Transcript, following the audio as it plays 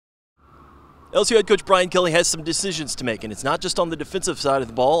LSU head coach Brian Kelly has some decisions to make, and it's not just on the defensive side of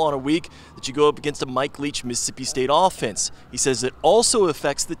the ball on a week that you go up against a Mike Leach Mississippi State offense. He says it also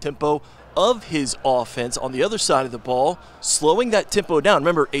affects the tempo of his offense on the other side of the ball, slowing that tempo down.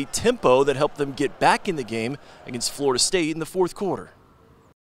 Remember, a tempo that helped them get back in the game against Florida State in the fourth quarter.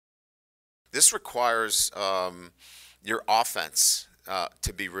 This requires your offense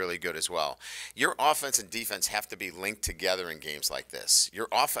to be really good as well. Your offense and defense have to be linked together in games like this. Your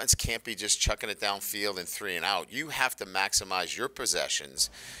offense can't be just chucking it downfield and 3 and out. You have to maximize your possessions.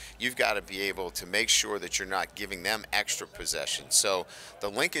 You've got to be able to make sure that you're not giving them extra possessions. So the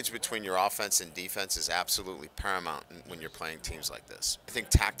linkage between your offense and defense is absolutely paramount when you're playing teams like this. I think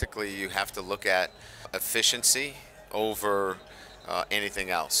tactically you have to look at efficiency over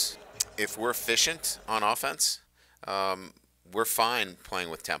anything else. If we're efficient on offense, we're fine playing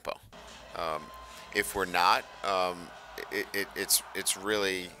with tempo. If we're not, it's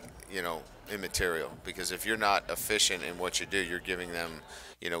really, immaterial, because if you're not efficient in what you do, you're giving them,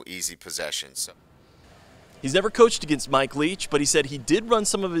 easy possessions. So. He's never coached against Mike Leach, but he said he did run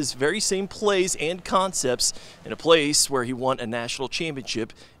some of his very same plays and concepts in a place where he won a national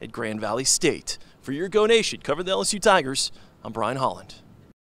championship at Grand Valley State. For your Go Nation, cover the LSU Tigers, I'm Brian Holland.